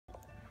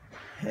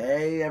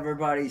Hey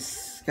everybody,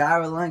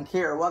 Skyward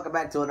here. Welcome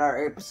back to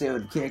another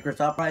episode of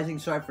Icarus Uprising.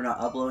 Sorry for not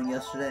uploading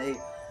yesterday.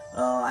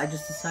 I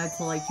just decided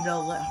to let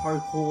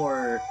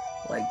hardcore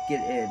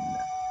get in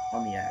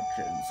on the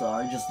action. So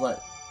I just let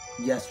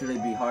yesterday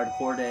be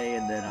hardcore day,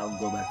 and then I'll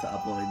go back to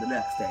uploading the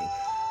next day.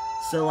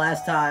 So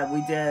last time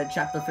we did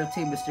chapter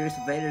 15, Mysterious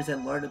Invaders,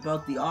 and learned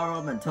about the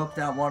Aurum and took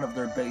down one of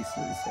their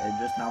bases, and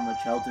just how much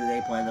hell do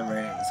they plan to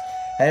raise.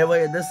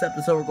 Anyway, in this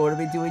episode we're going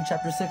to be doing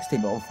chapter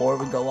 16, but before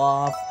we go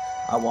off,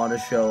 I want to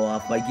show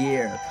off my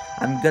gear.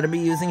 I'm going to be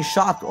using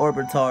shock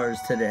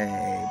orbitars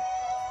today.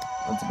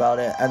 That's about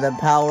it. And then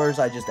powers,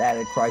 I just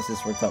added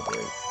crisis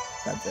recovery.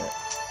 That's it.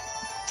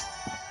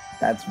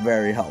 That's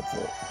very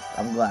helpful.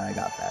 I'm glad I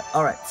got that.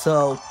 Alright,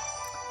 so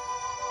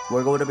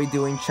we're going to be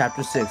doing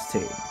chapter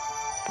 16.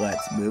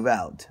 Let's move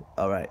out.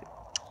 Alright.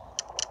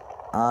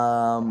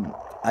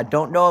 I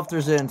don't know if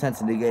there's an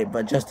intensity gate,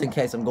 but just in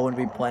case, I'm going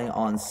to be playing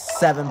on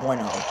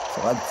 7.0.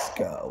 So let's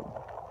go.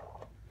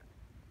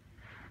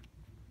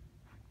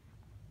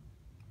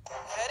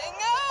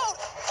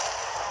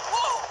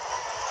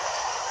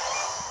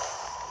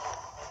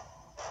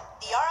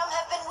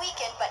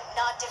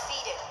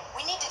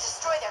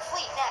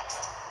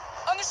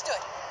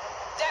 Understood.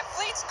 That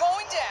fleet's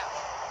going down.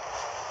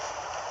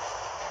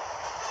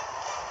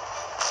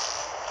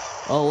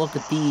 Oh, look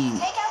at these.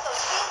 Take out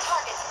those field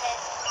targets, Ned.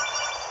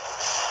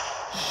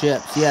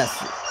 Ships, yes.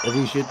 If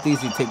you shoot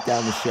these, you take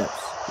down the ships,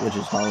 which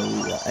is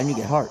hallelujah. And you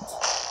get hearts. There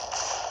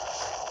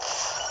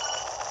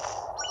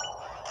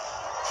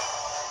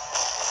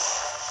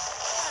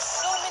are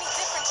so many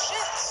different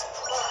ships.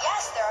 Well,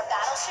 yes, there are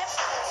battleships,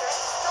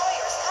 cruisers,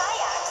 destroyers,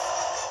 kayaks.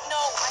 No,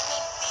 I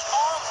mean, the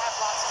Aurum have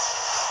lots of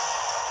ships.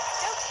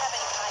 I doubt they have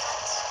any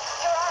kayaks.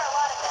 There are a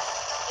lot of them.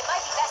 It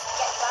might be best to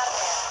get you out of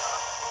there.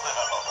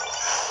 No.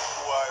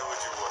 Why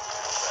would you want to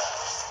do that?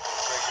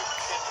 Where you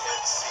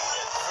pinhead see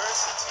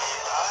adversity,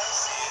 I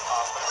see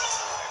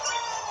opportunity.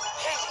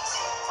 Hades.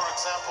 For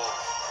example,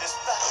 this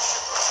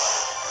battleship looks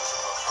like it could use a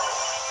patrol.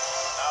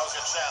 Now's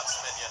your chance,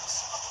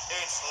 minions.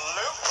 It's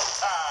loot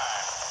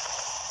time!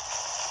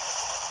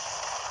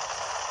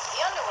 The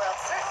underworld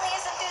certainly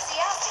is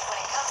enthusiastic when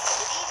it comes to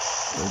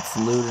thieving. It's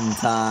looting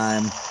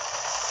time.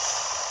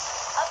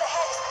 Up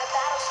ahead is where the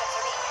battleships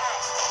are being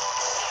hatched.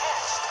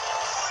 Hatched?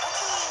 Don't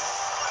you mean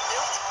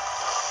built?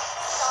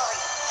 Sorry.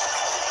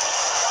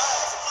 The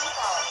Aurum is a bee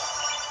colony.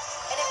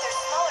 And if their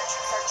smaller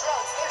troops are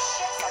drones, their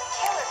ships are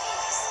killer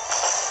bees.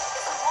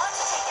 If we want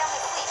to take down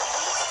the fleet,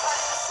 we need to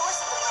target the source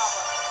of the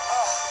problem.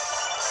 Oh,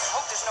 I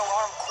hope there's no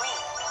Aurum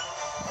Queen.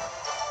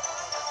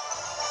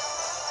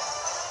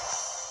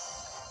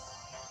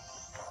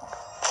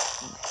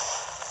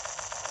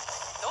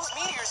 Those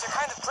meteors are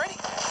kind of pretty.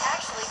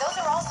 Actually, those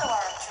are also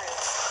Aurum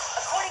troops.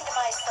 According to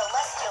my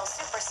celestial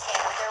super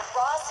scanner, they're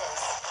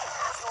Roz's.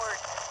 Your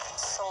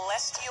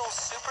celestial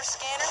super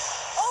scanner?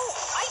 Oh,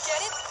 I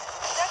get it.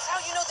 That's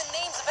how you know the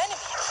names of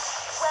enemies.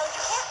 Well,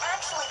 you can't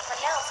actually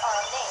pronounce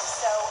Aurum names,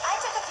 so I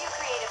took a few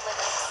creative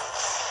liberties.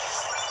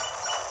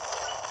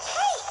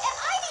 Hey, am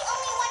I the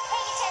only one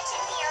paying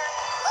attention here?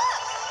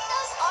 Look,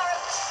 those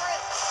Aurum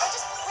troops are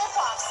just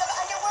rip-offs of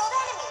underworld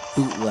enemies.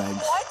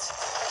 Bootlegs. What?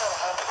 I gotta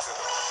hand it to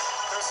them.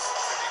 There's some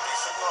pretty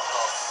decent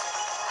knockoffs.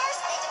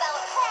 First they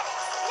developed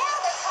planets, now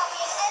they're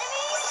copying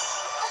enemies?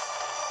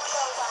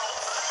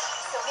 Lowlights.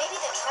 So maybe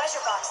the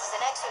treasure boxes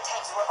and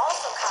exotanks were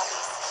also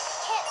copies.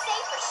 Can't say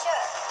for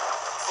sure.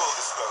 Full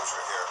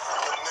disclosure here.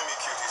 The Mimi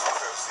Cuties were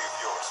courtesy of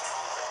yours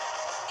truly.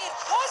 It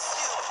was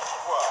you!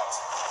 What?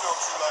 Don't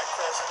you like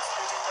presents,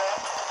 Kitty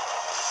Pat?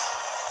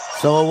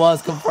 So it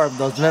was confirmed.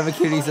 Those Mimic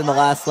Cuties in the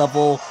last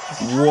level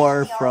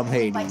were from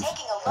Hades.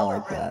 I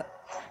like that.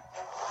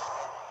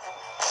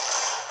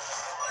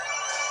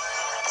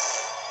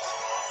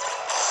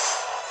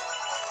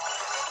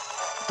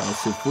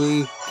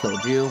 Souffle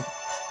killed you. Uh-oh.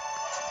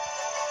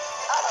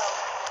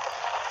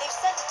 They've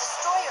sent a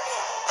destroyer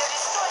in. They're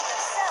destroying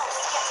themselves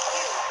to get to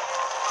you.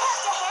 I have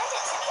to hand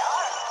it to the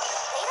Aurum.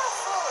 They don't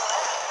fool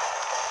around.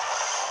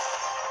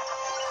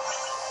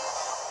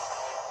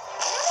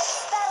 None of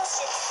these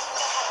battleships seem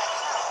to have a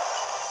helm.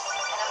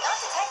 And I'm not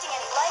detecting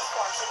any life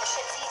forms in the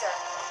ships either.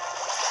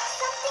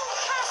 Something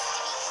has to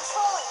be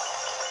controlling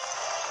them.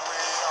 We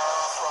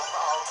are from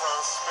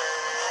outer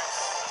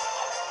space.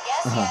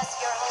 Yes, yes,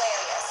 you're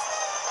hilarious.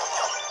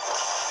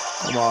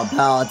 Come on,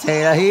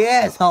 Palutena. He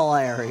is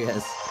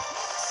hilarious.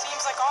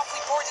 Seems like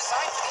awfully poor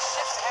design for these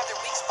ships to have their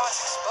weak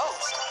spots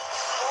exposed.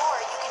 Or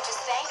you can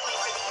just thank me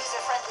for the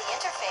user-friendly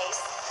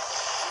interface.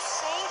 You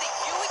saying that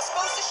you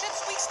exposed the ship's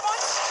weak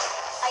spots?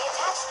 I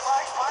attached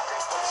large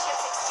markers to the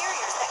ship's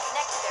exteriors that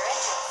connect to their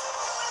engines.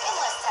 In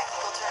less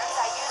technical terms,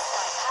 I used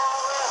my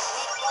power of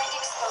weak point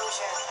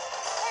exposure.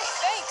 Hey,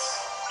 thanks.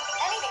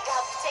 Anything to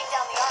help you take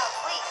down the Aurum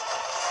fleet.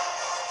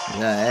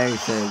 Yeah,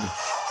 anything.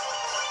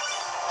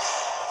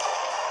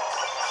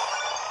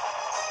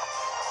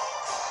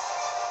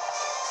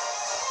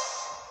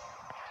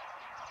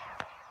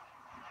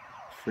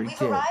 We've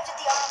arrived at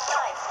the Aurum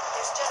Hive.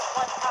 There's just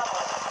one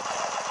problem.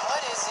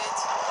 What is it?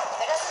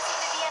 There doesn't seem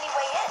to be any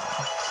way in.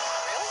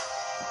 Really?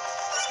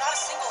 There's not a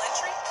single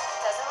entry?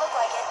 Doesn't look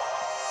look like it.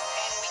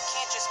 And we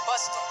can't just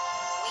bust it.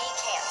 We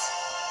can't.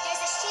 There's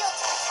a shield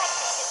to protect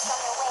the ships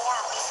on their way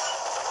out.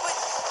 But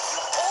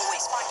you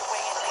always find a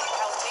way in, Lady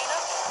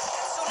Palutena.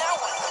 So now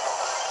what?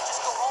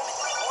 Just go home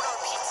and order a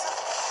pizza?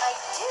 I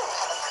do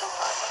have a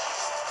coupon.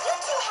 You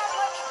two have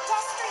more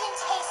pedestrian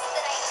tastes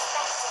than I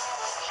expected.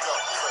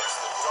 Don't face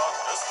the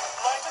darkness,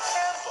 light a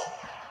candle.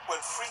 When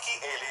freaky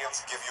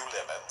aliens give you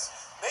lemons,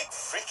 make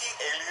freaky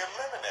alien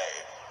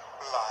lemonade.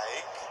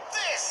 Like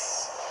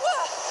this.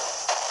 Wah!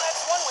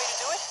 That's one way to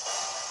do it.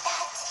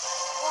 That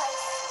was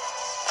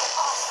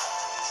awesome.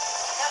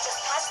 Now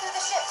just pass through the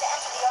ship to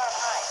enter the Aurum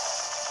Hive.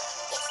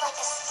 It's like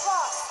a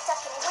straw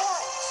stuck in an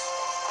orange.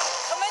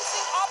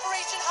 Commencing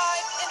Operation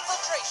Hive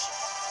infiltration.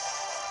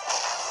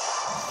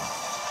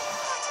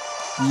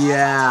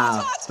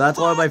 Yeah, that's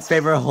one of my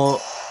favorite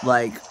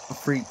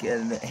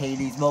freaking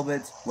Hades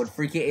moments. When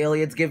freaky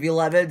aliens give you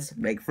lemons,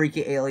 make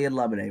freaky alien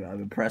lemonade.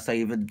 I'm impressed I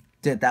even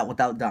did that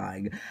without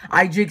dying.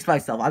 I jinxed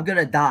myself. I'm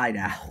gonna die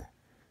now.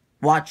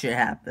 Watch it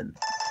happen.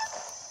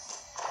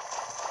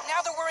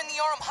 Now that we're in the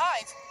Aurum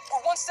Hive,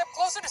 we're one step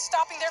closer to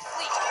stopping their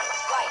fleet.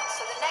 Right,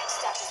 so the next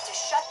step is to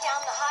shut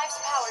down the Hive's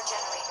power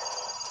generator.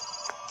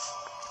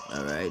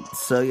 Alright,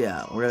 so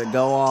yeah, we're gonna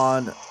go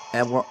on,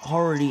 and we're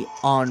already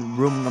on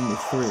room number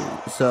 3,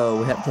 so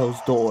we have those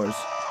doors.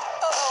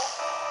 Uh-oh.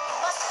 You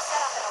must have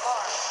set off an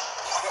alarm.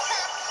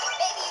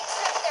 Maybe you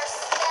tripped their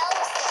smell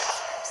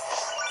sensors.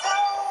 So,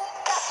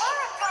 the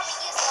Aurum probably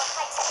used more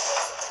high-tech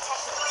ways of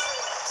detecting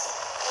intruders.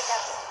 With a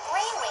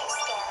brainwave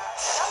scanner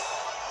or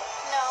something.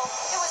 No,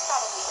 it was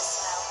probably the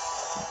smell.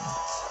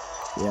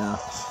 Yeah.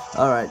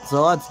 Alright,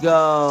 so let's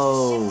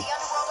go. The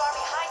Underworld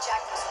Army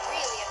hijack was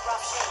really in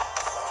rough shape.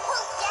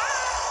 Well, yeah,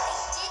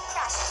 they did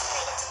crash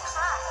straight into the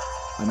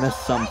Hive. I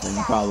missed something,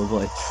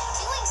 probably. Doing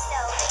so,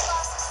 they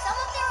lost some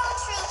of their own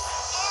troops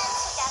and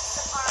took out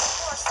some armed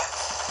forces.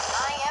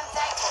 I am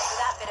thankful for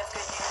that bit of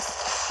good news.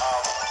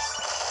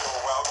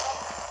 You're welcome.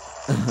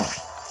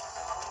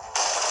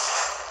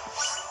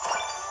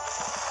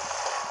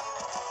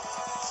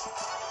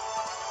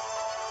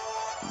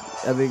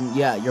 I mean,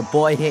 yeah, your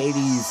boy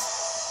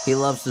Hades, he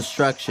loves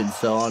destruction,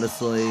 so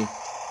honestly,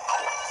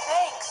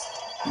 Thanks.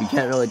 you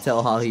can't really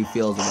tell how he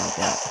feels about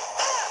that.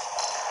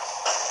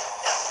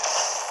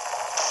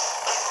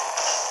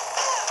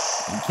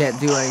 You can't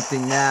do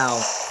anything now,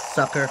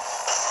 sucker.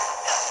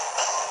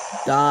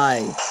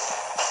 Die.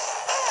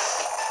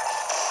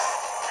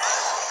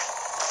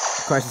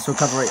 Crisis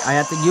recovery. I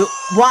have to use.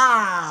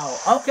 Wow!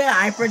 Okay,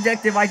 I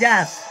predicted my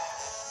death.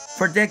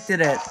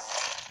 Predicted it.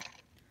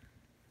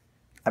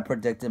 I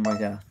predicted my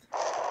death.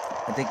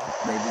 I think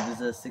maybe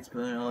there's a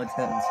 6.0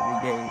 intensity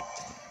gate.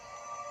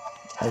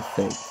 I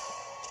think.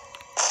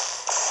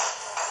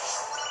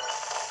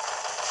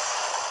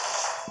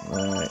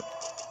 Alright.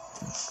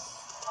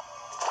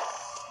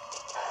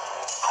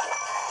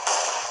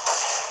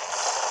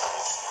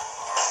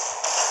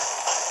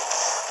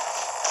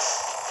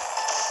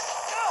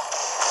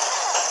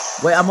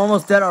 Wait, I'm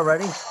almost dead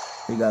already?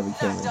 You gotta be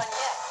kidding me. Not done yet.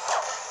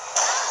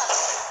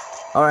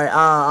 Alright,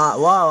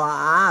 whoa,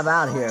 I'm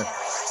out of here.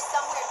 Generator is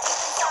somewhere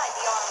deep inside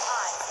the Aurum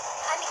Hive.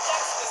 I'm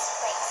against this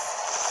place.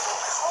 It's so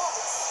cold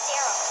and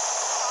sterile.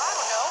 I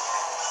don't know.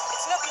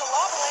 It's nothing a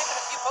lava lamp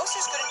and a few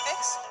posters couldn't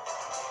fix.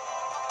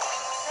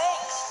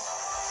 Thanks.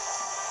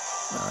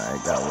 Alright,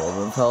 got a little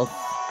bit of health.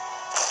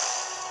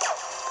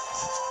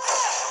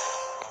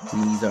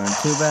 These aren't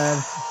too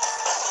bad.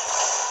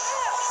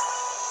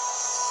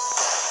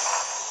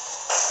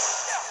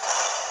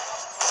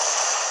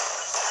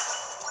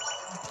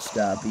 Just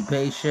gotta be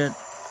patient.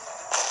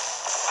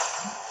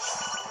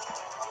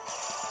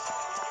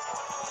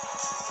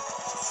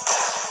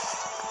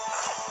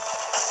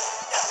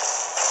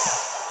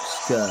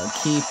 Just gotta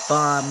keep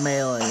on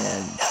mailing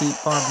and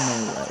keep on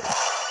mailing.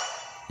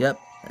 Yep,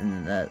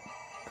 and that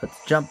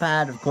puts jump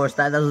pad. Of course,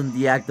 that doesn't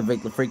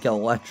deactivate the freaking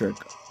electric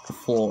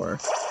floor.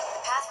 The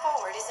path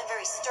forward isn't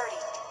very sturdy.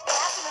 You'll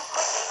have to move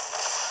quickly.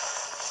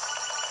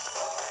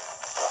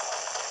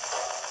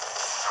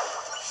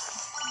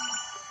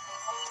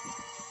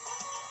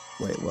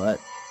 Wait, what?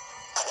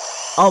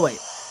 Oh, wait,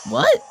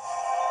 what?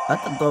 I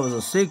thought that was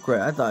a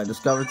secret. I thought I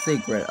discovered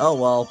secret. Oh,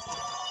 well.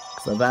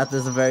 So that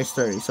isn't very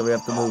sturdy, so we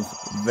have to move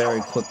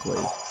very quickly.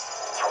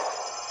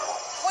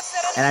 What's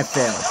that? And I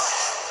failed. It's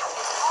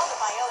called a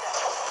biota.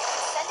 You can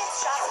send its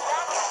shots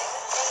back at it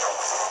with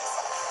brainwave strikes.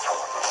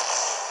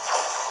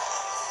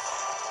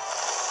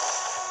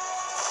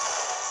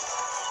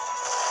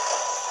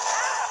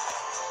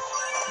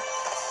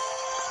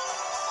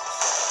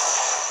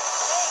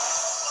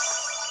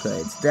 Okay,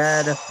 it's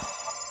dead.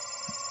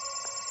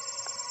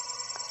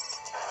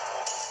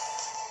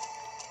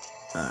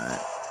 Alright.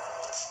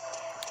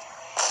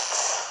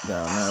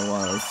 Got another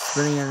one of those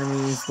spinning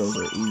enemies. Those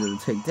are easy to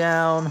take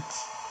down.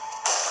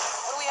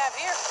 What do we have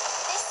here?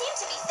 They seem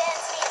to be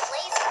fans made of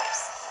lasers.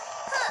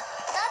 Huh,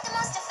 not the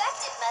most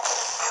effective method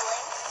of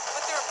fooling.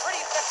 But they're a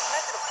pretty effective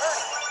method of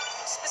hurting.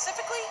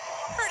 Specifically,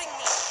 hurting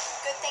me.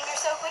 Good thing you're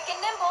so quick and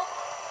nimble.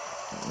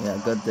 Yeah,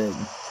 good thing.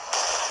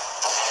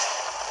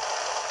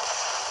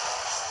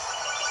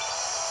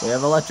 We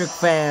have electric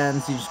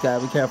fans. You just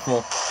gotta be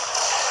careful.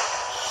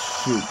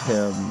 Shoot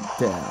him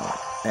down.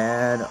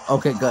 And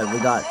okay, good. We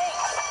got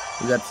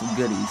some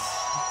goodies.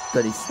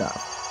 Goody stuff.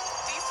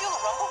 Do you feel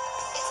a rumble?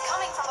 It's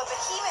coming from a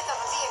behemoth of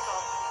a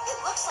vehicle. It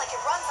looks like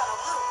it runs on a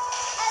loop.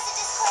 As a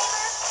disclaimer,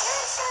 your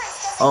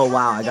insurance doesn't Oh cover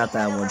wow, I got any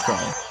that weather one or too.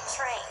 alien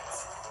trains.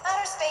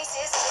 Outer space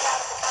is a bit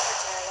out of the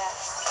coverage area.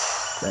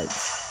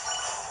 Thanks.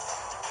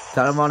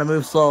 Kind of want to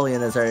move slowly in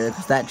this area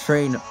because that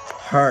train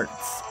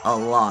hurts a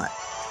lot.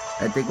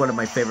 I think one of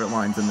my favorite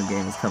lines in the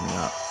game is coming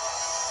up.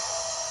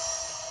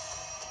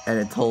 And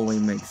it totally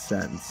makes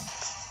sense.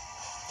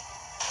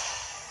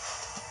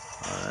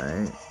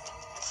 Alright.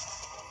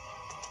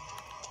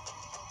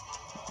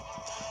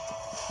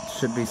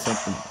 Should be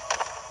something.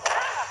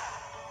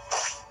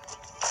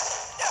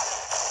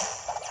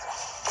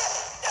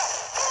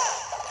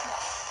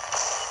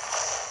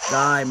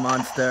 Die,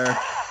 monster.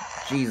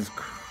 Jesus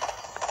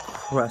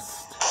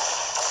Christ.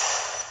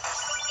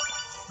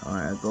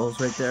 Alright, goes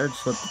right there.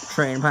 Just let the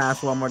train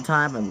pass one more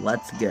time and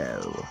let's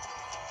go.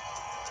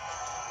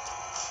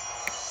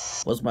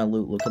 What's my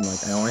loot looking like?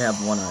 I only have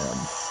one item.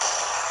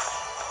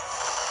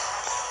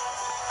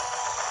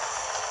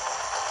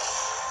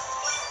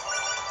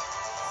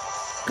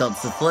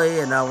 Guns to flee,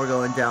 and now we're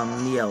going down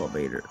in the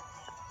elevator.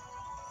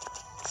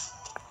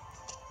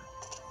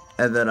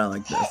 And then I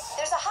like Hey, this.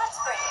 there's a hot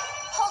spring.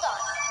 Hold on.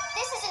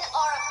 This is an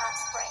Aurum hot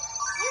spring.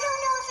 You don't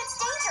know if it's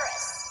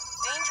dangerous.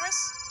 Dangerous?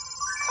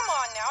 Come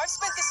on now, I've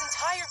spent this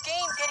entire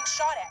game getting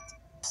shot at.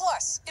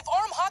 Plus, if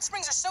Aurum hot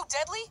springs are so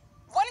deadly,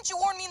 why didn't you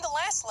warn me in the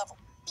last level?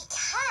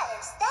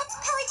 Because that's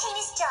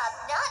Pelotana's job,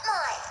 not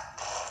mine.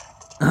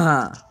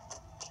 Haha.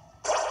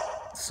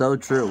 So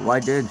true. Why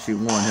didn't you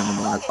warn him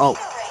about? Oh.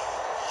 It's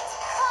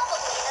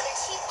probably another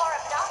cheap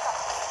Aurum knockoff.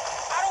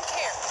 I don't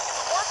care. If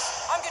it works,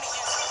 I'm gonna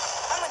use it.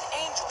 I'm an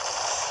angel.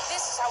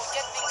 This is how we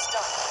get things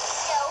done.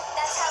 No,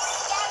 that's how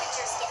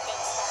scavengers get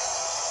things done.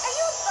 Are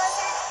you a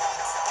buzzard,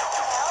 Fitz?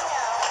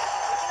 No.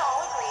 We can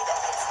all agree that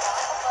Fitz not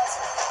a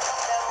buzzard.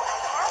 Though I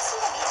have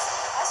seen him eat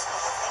some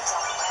questionable things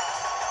off the ground.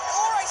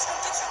 Floor ice cream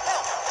gives you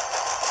help.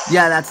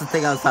 Yeah, that's the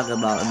thing I was talking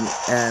about in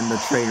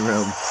the train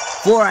room.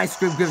 Floor ice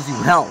cream gives you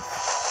health.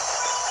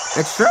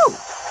 It's true.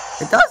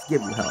 It does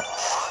give you health.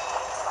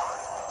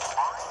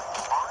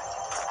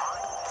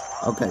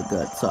 Okay,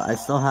 good. So I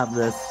still have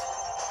this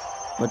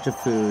bunch of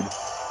food.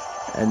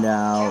 And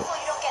now... Careful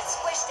you don't get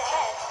squished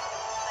ahead.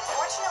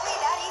 Unfortunately,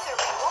 that ether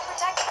ring won't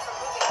protect you from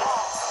moving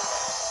walls.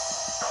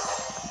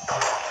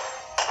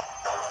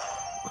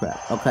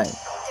 Crap. Okay.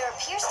 There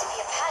appears to be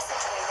a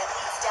passageway that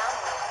leads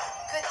downward.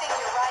 Good thing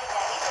you're riding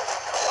that ether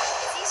ring.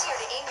 It's easier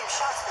to aim your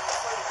shots when you're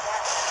floating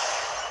down.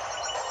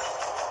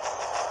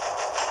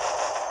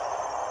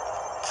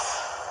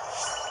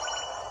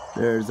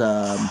 There's,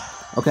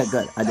 okay,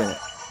 good. I did it.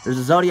 There's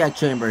a Zodiac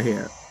Chamber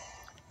here.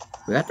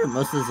 We got through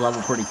most of this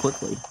level pretty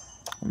quickly.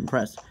 I'm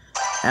impressed.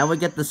 And we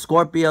get the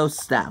Scorpio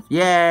Staff.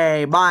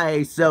 Yay!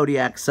 My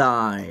Zodiac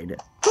side!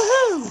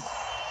 Woohoo!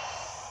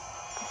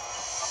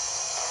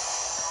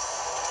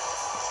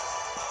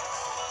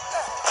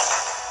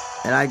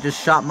 And I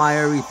just shot my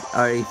Aether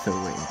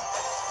Ring.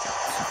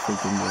 It's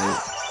freaking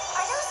great.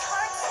 Are those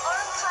hearts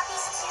Aurum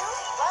copies too?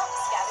 Well,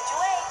 scavenge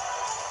away.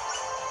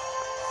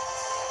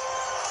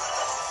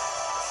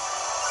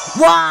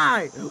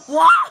 Why?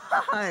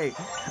 Why?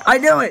 I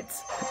knew it!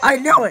 I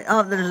knew it!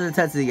 Oh, there's an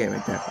intensity game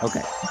right there.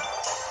 Okay.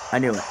 I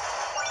knew it.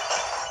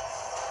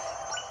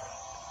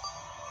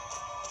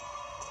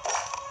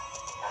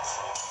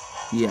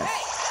 Yes.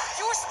 Hey,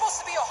 you were supposed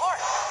to be a heart.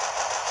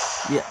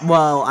 Yeah,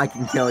 well, I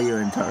can kill you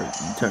and turn you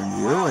into You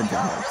don't really hearts.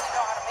 know how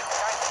to make a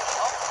guy feel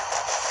love.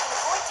 You can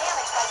avoid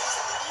damage by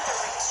using the ether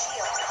ring's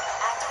shield.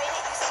 Activate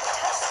it using the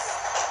touch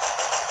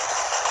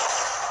screen.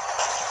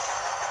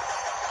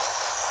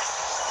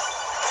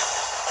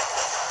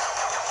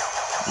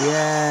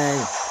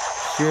 Yay!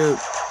 Shoot!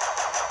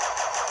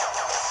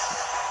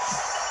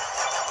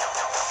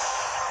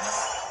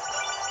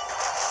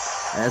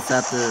 That's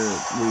after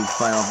we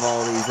fight off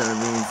all these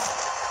enemies.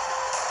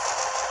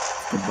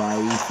 Goodbye,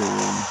 Ether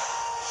Ring.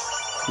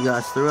 You got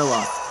us through a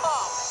lot.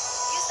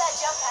 Use that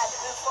jump pad to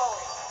move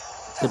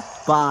forward.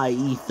 Goodbye,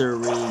 Ether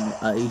Ring.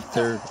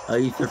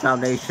 Ether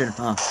Foundation,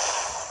 huh?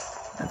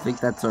 I think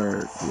that's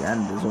the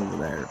end is over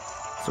there.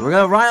 So we're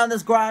gonna ride on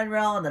this grind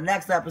rail in the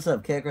next episode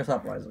of Icarus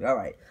Uprising.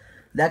 Alright.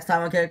 Next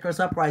time on Icarus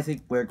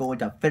Uprising, we're going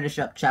to finish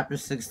up Chapter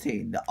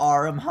 16, the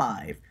Aurum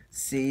Hive.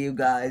 See you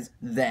guys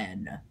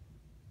then.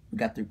 We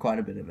got through quite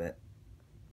a bit of it.